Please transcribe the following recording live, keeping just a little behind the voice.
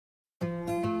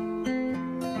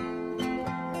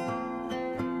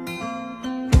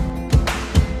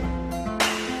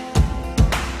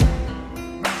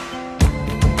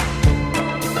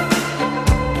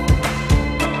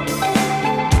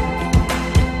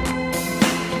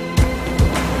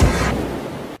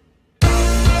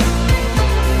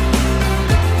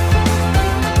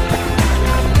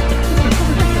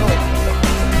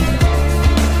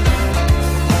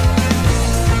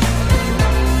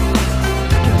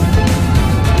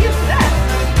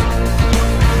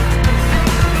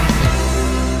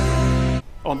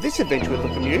this adventure with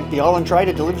Lukimyu, the island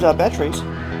trader delivers our batteries.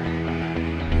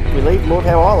 We leave Lord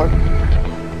Howe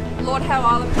Island. Lord Howe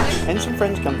Island, please. And some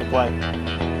friends come to play.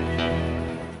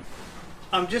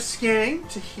 I'm just scanning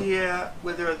to hear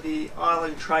whether the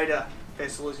island trader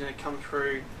vessel is going to come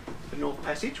through the North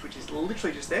Passage, which is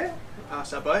literally just there,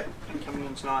 past our boat, and coming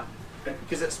in tonight.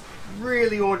 Because it's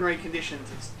really ordinary conditions.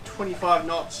 It's 25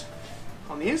 knots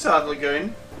on the inside of the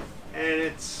lagoon, and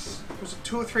it's, was it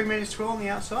 2 or 3 metres swell on the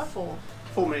outside?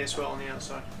 4 metres swell on the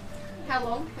outside. How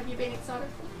long have you been excited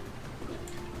for?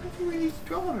 I think we need to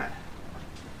dwell on that.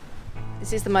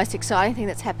 This is the most exciting thing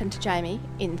that's happened to Jamie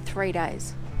in 3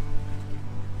 days.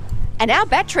 And our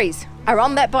batteries are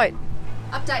on that boat.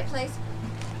 Update, please.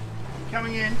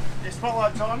 Coming in, their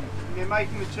spotlight's on, and they're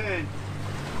making the turn.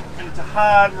 And it's a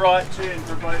hard right turn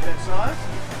for a boat that size.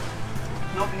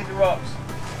 Not to hit the rocks.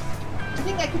 Do you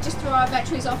think they could just throw our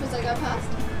batteries off as they go past?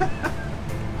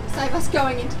 Save us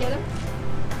going in to get them?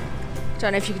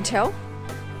 Don't know if you can tell,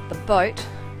 the boat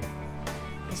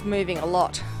is moving a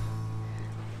lot.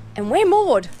 And we're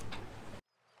moored.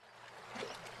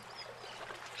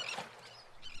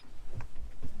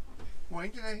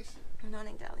 Morning, Denise. Good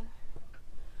morning, darling.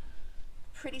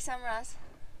 Pretty sunrise.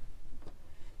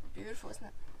 Beautiful, isn't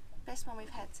it? Best one we've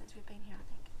had since we've been here,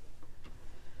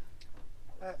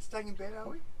 I think. Staying in bed, are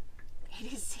we?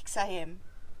 It is 6 AM,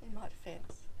 in my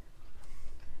defence.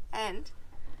 And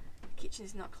the kitchen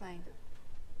is not clean.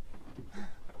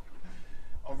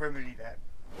 I'll remedy that.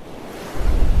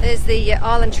 There's the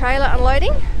island trailer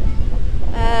unloading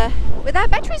with our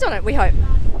batteries on it, we hope.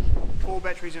 4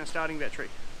 batteries and a starting battery.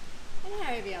 And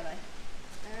how heavy are they?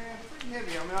 Pretty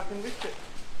heavy. I mean, I can lift it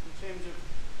in terms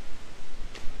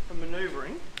of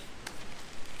manoeuvring,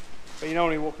 but you don't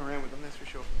want to be walking around with them, that's for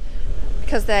sure.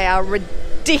 Because they are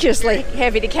ridiculously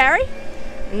heavy to carry.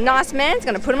 A nice man's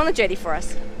going to put them on the jetty for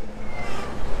us.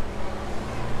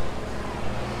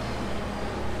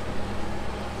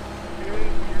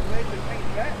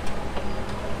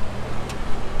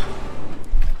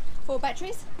 Four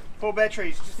batteries? 4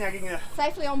 batteries, just now getting the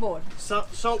safely on board.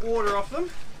 Salt water off them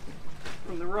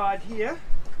from the ride here.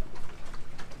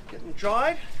 Get them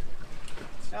dried.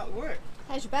 Start the work.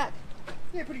 How's your back?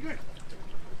 Yeah, pretty good.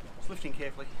 Just lifting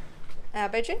carefully. Our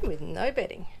bedroom with no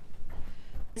bedding.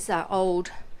 This is our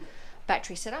old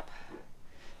battery setup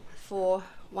for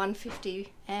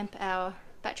 150 amp hour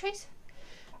batteries,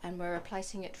 and we're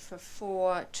replacing it for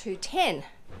 4 210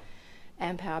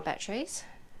 amp hour batteries.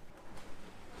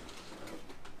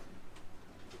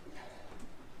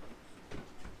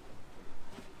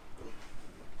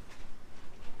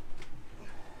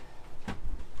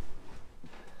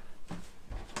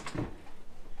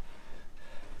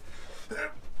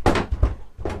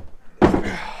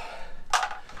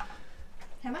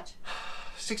 How much?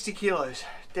 60 kilos,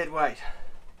 dead weight.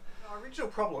 Our original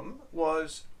problem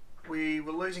was we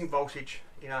were losing voltage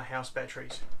in our house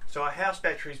batteries. So our house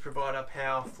batteries provide our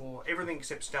power for everything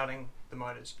except starting the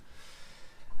motors.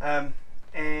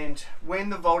 And when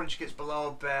the voltage gets below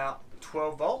about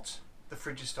 12 volts, the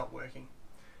fridges stop working,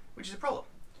 which is a problem.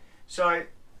 So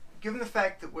given the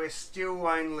fact that we're still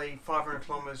only 500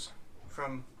 kilometres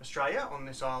from Australia on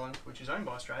this island, which is owned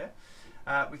by Australia,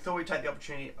 we thought we'd take the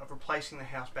opportunity of replacing the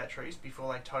house batteries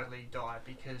before they totally died,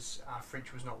 because our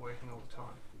fridge was not working all the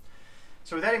time.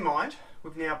 So with that in mind,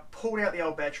 we've now pulled out the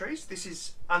old batteries. This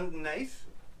is underneath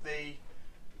the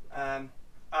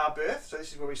our berth, so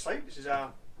this is where we sleep. This is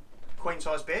our queen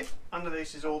size bed. Under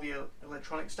this is all the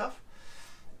electronic stuff.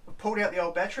 We've pulled out the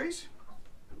old batteries.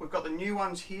 We've got the new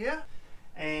ones here,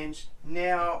 and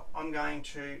now I'm going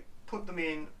to put them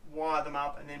in, wire them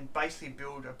up, and then basically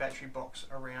build a battery box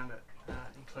around it,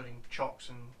 including chocks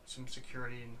and some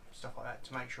security and stuff like that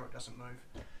to make sure it doesn't move.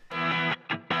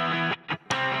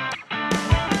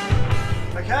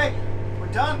 Okay,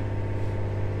 we're done.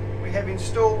 We have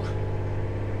installed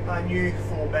our new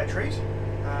 4 batteries.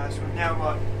 So we've now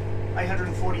got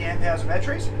 840 amp hours of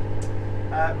batteries.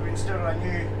 We've installed our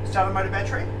new starter motor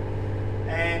battery,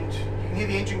 and you can hear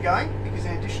the engine going because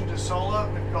in addition to solar,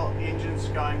 we've got the engines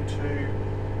going to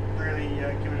really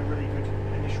give it a really good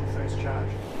initial first charge.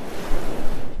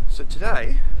 So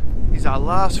today is our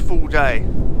last full day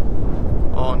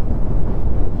on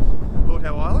Lord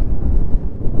Howe Island,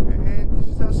 and this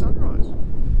is our sunrise.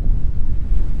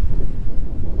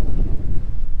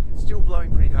 It's still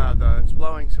blowing pretty hard though. It's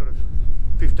blowing sort of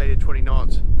 15 to 20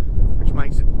 knots, which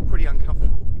makes it pretty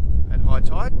uncomfortable at high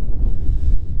tide.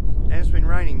 And it's been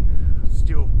raining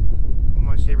still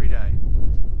almost every day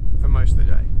for most of the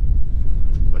day.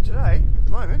 But today, at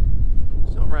the moment,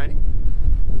 it's not raining,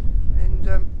 and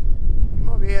we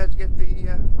might be able to get the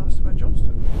last of our jobs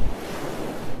done.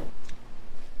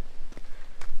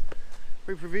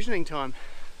 Pre-provisioning time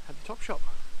at the top shop.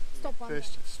 Stop one.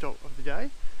 First stop of the day,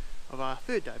 of our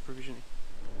third day of provisioning.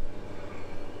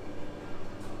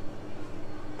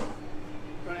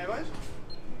 Got any of those?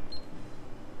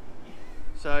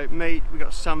 So meat, we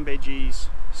got some veggies,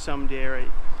 some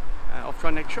dairy. Off to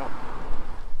our next shop.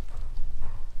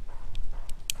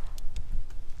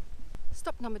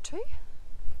 Stop number 2,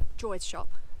 Joy's shop.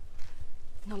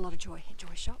 Not a lot of joy at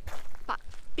Joy's shop, but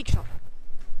big shop.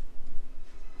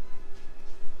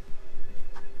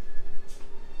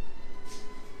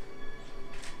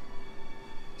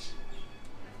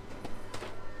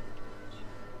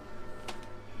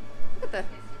 Look at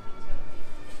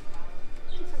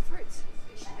the different fruits.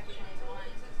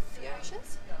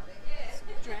 Fuchsias,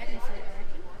 dragon fruit, I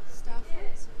reckon, star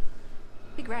fruits.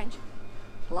 Big range.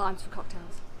 Limes for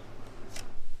cocktails.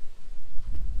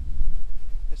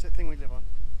 That's that thing we live on.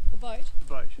 The boat? The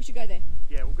boat. We should go there.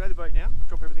 Yeah, we'll go to the boat now,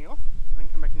 drop everything off, and then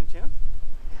come back into town.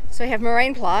 So we have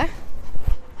marine ply,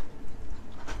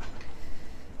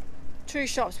 2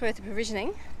 shops worth of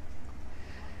provisioning,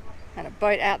 and a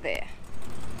boat out there.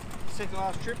 Second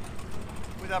last trip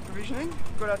with our provisioning.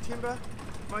 Got our timber,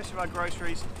 most of our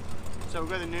groceries. So we'll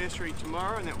go to the nursery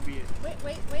tomorrow and that will be it.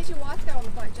 Where's your wife go on the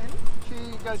boat, Jamie?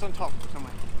 She goes on top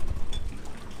somewhere.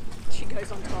 She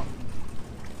goes on top.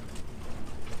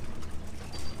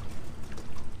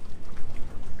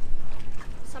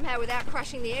 Somehow without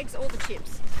crushing the eggs or the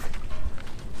chips.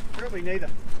 Probably neither.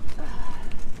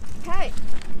 Okay.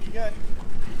 You go.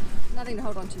 Nothing to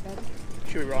hold on to, baby.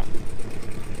 She'll be right.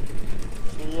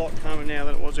 It's a lot calmer now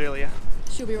than it was earlier.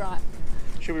 She'll be right.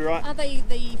 She'll be right. Are they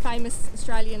the famous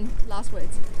Australian last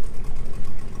words?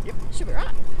 Yep. She'll be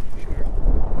right. She'll be right.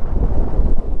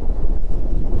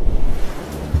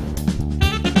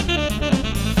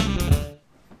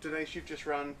 Today's shift just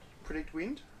run predict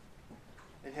wind.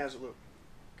 And how's it look?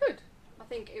 Good. I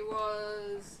think it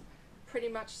was pretty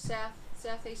much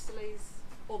southeasterlies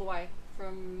all the way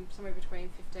from somewhere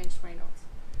between 15 to 20 knots.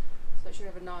 So it should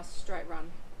have a nice straight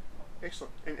run.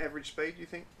 Excellent. And average speed, do you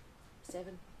think?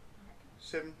 7.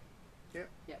 7? Yep.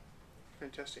 Yep.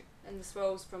 Fantastic. And the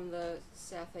swells from the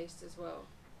southeast as well.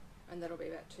 And that'll be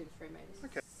about 2 to 3 metres.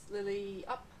 Okay. Lily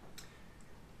up.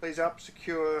 Leads up,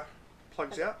 secure,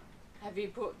 plugs out. Have you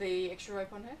put the extra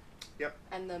rope on her? Yep.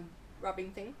 And the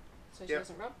rubbing thing so she Yep.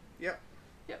 doesn't rub? Yep.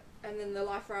 Yep. And then the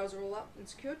life rails are all up and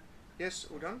secured? Yes,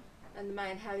 all done. And the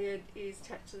main halyard is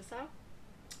attached to the sail?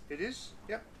 It is.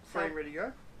 Yep. Free and ready to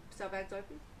go. Sail bag's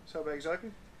open? Sailbag's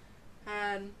open.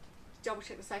 And double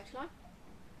check the safety line?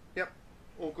 Yep.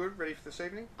 All good, ready for this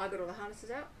evening. I got all the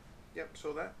harnesses out. Yep,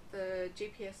 saw that. The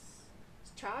GPS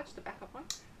is charged, the backup one.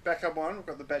 Backup one, we've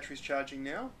got the batteries charging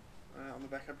now on the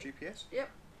backup GPS. Yep.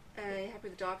 And you're happy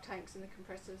with the dive tanks and the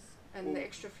compressors and All the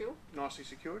extra fuel? Nicely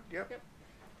secured, yep. Yep.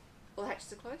 All the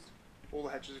hatches are closed? All the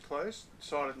hatches are closed,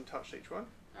 sided and touched each one.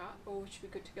 Alright, all should be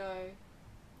good to go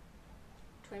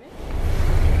 20 minutes.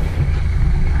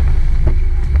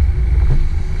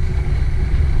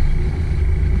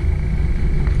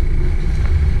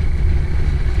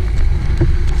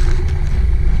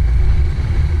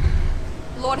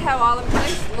 Lord Howe Island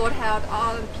Police, Lord Howe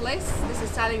Island Police. This is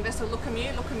sailing vessel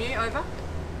Lukimyu, over.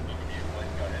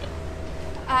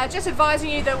 Just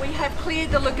advising you that we have cleared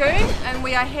the lagoon and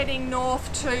we are heading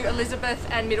north to Elizabeth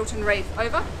and Middleton Reef,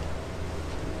 over.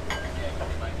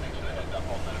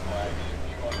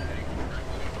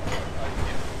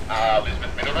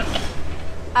 Elizabeth Middleton?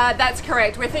 That's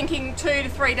correct. We're thinking 2 to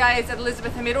 3 days at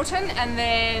Elizabeth and Middleton and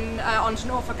then on to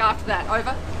Norfolk after that,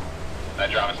 over. No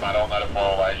dramas, mate. I'll notify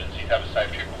all agencies. Have a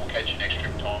safe trip. We'll catch you next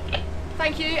trip time.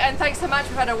 Thank you and thanks so much.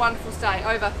 We've had a wonderful stay,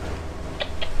 over.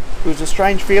 It was a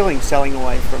strange feeling sailing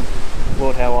away from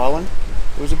Lord Howe Island.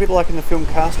 It was a bit like in the film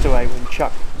Castaway when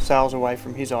Chuck sails away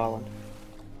from his island.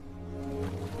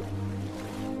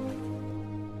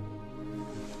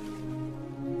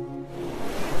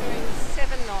 Doing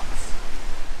 7 knots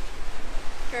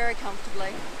very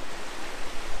comfortably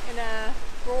in a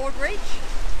broad reach.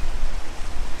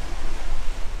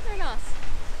 Very nice.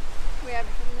 We have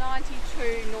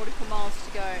 92 nautical miles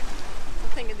to go. I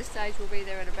think at this stage we'll be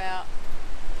there at about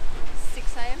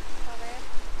 6 a.m, 5 a.m.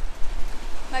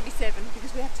 Maybe 7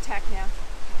 because we have to tack now.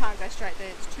 We can't go straight there,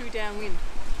 it's too downwind.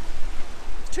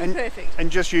 It's too perfect. And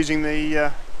just using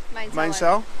the main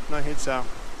sail, no head sail.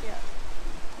 Yeah.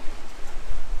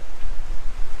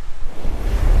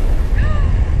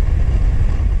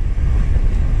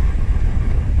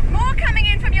 More coming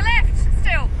in from your left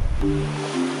still.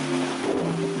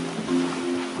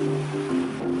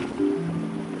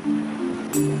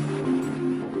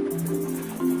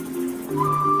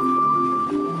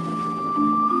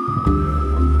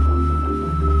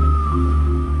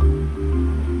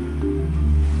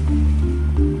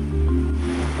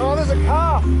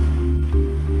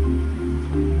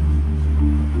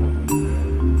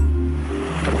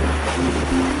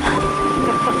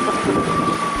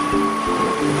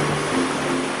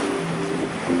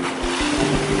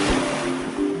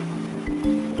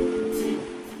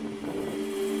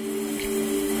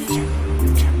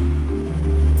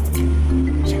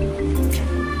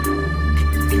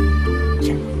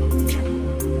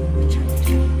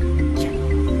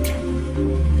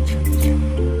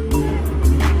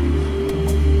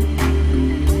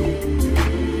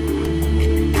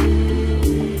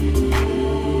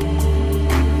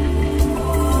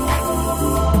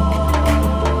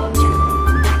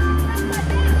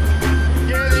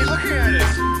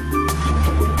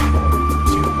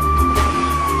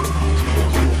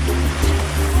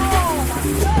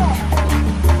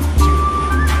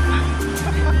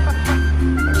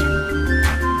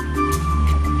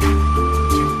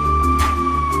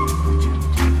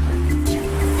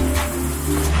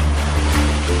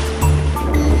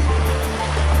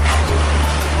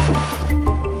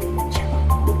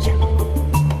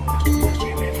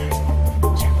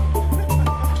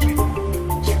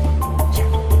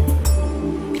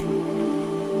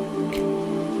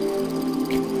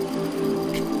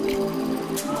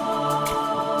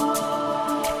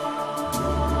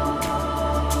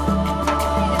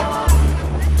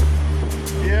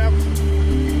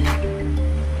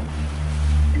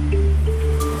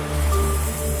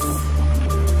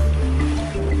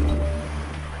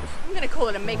 I'm going to call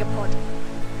it a megapod.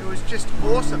 It was just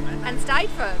awesome. And stayed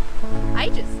for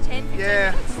ages, 10, 15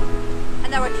 Yeah. minutes.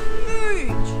 And they were huge.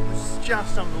 It was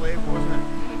just unbelievable, wasn't it?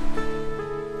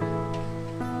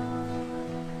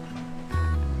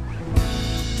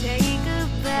 Take a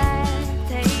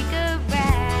breath,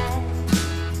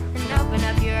 and open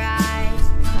up your eyes.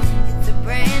 It's a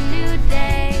brand new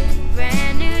day,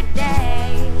 brand new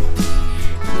day.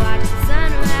 Watch the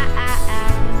sunrise,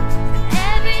 and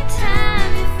every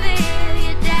time you feel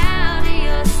you're down to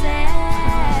yourself.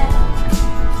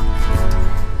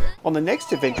 On the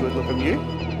next adventure with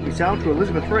Lukimyu, we sail to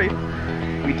Elizabeth Reef,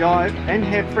 we dive and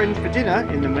have friends for dinner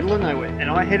in the middle of nowhere, and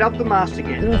I head up the mast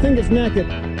again. And I think it's knackered.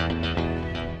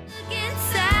 Look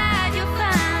inside, you'll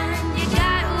find you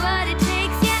got what it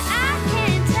takes. Yeah, I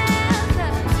can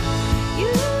tell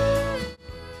you.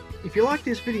 If you like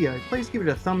this video, please give it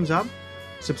a thumbs up,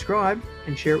 subscribe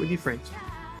and share it with your friends.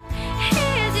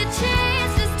 Here's your chance.